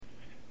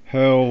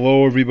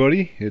Hello,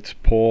 everybody. It's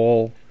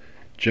Paul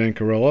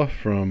Jancarella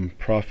from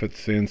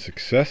Profits and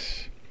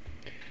Success,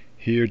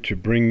 here to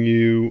bring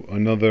you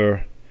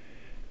another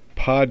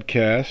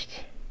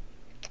podcast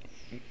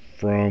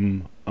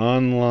from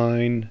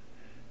Online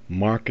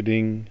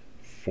Marketing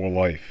for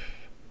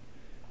Life.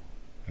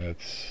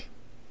 That's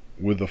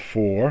with a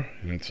 4,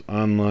 and it's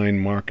Online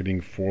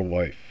Marketing for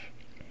Life.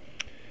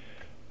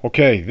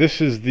 Okay,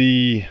 this is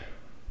the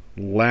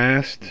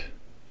last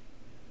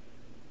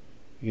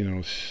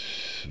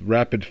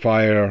rapid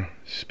fire,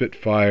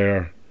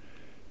 spitfire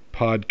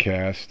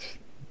podcast,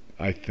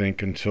 I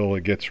think, until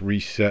it gets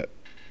reset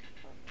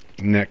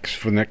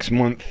next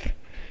month.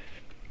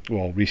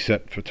 Well,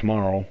 reset for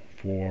tomorrow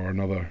for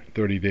another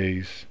 30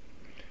 days.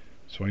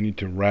 So I need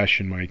to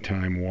ration my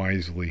time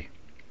wisely.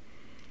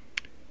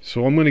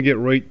 So I'm going to get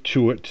right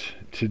to it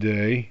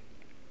today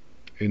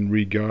in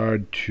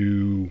regard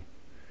to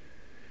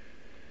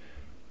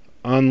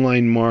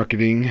online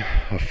marketing,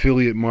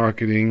 affiliate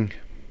marketing,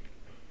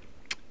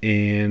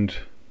 and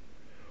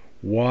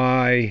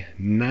why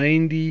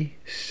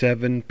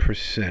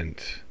 97%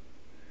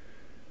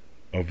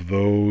 of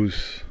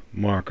those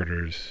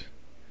marketers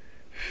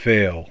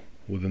fail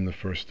within the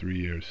first 3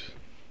 years.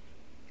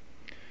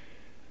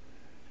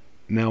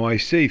 Now, I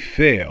say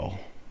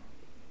fail,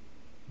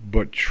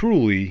 but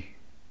truly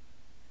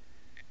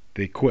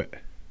they quit.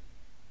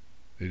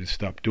 They just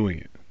stop doing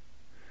it.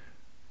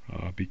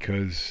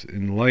 Because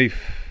in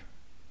life,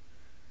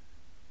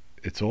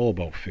 it's all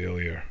about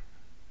failure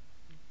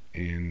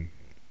and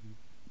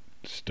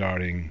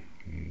starting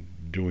and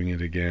doing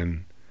it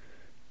again.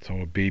 It's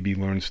how a baby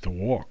learns to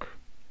walk,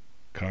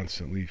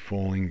 constantly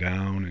falling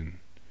down and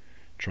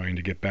trying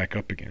to get back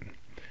up again.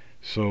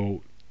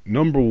 So,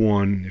 number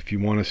one, if you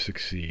want to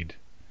succeed,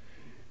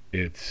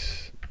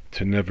 it's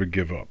to never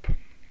give up.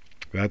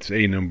 That's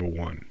number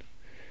one.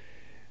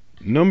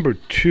 Number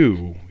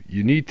two,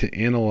 you need to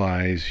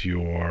analyze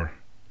your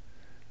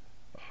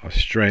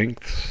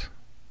strengths,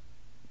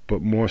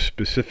 but more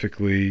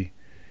specifically,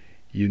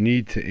 you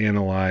need to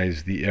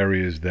analyze the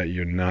areas that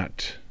you're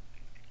not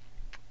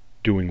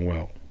doing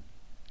well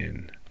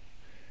in.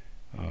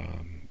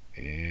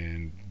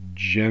 And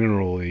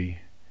generally,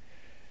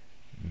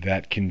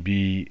 that can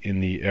be in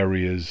the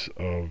areas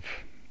of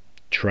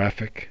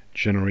traffic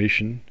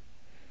generation,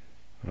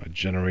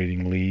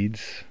 generating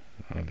leads.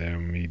 There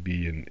may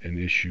be an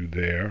issue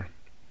there.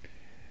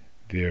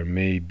 There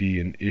may be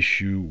an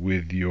issue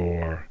with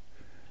your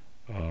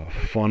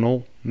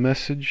funnel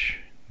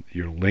message,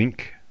 your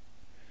link.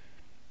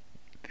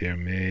 There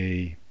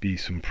may be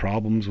some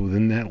problems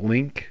within that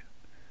link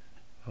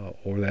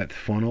or that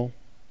funnel,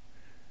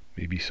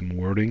 maybe some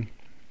wording.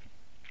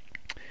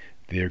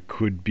 There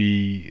could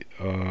be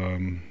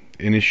an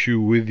issue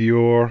with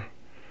your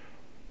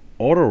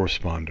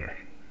autoresponder.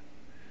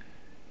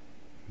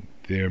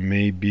 There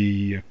may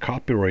be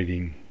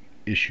copywriting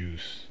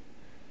issues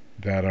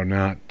that are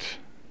not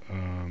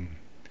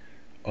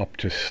up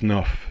to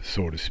snuff,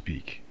 so to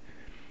speak.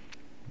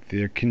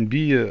 There can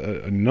be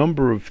a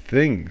number of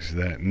things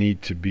that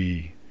need to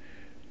be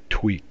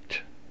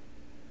tweaked.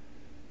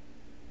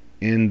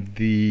 And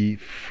the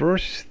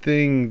first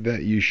thing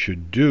that you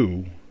should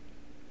do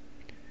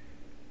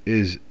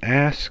is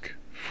ask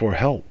for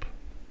help.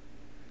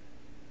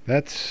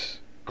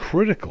 That's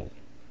critical,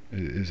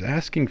 is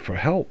asking for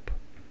help.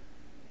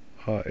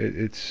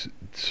 It's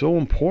so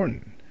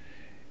important.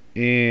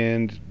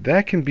 And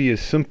that can be a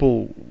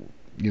simple,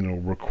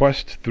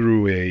 request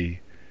through a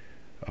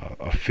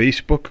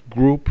Facebook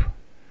group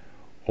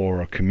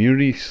or a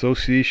community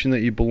association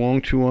that you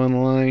belong to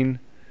online,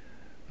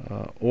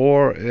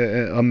 or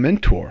a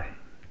mentor.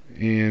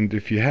 And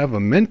if you have a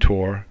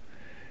mentor,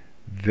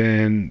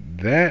 then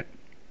that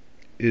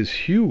is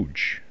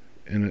huge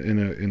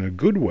in a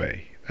good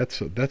way.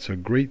 That's a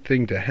great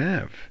thing to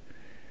have,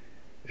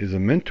 is a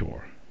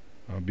mentor,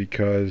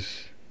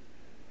 because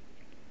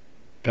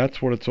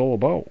that's what it's all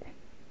about.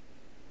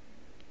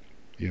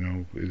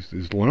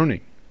 Is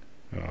learning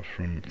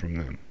from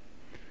them.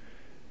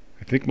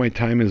 I think my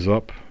time is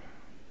up.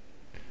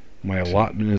 My allotment is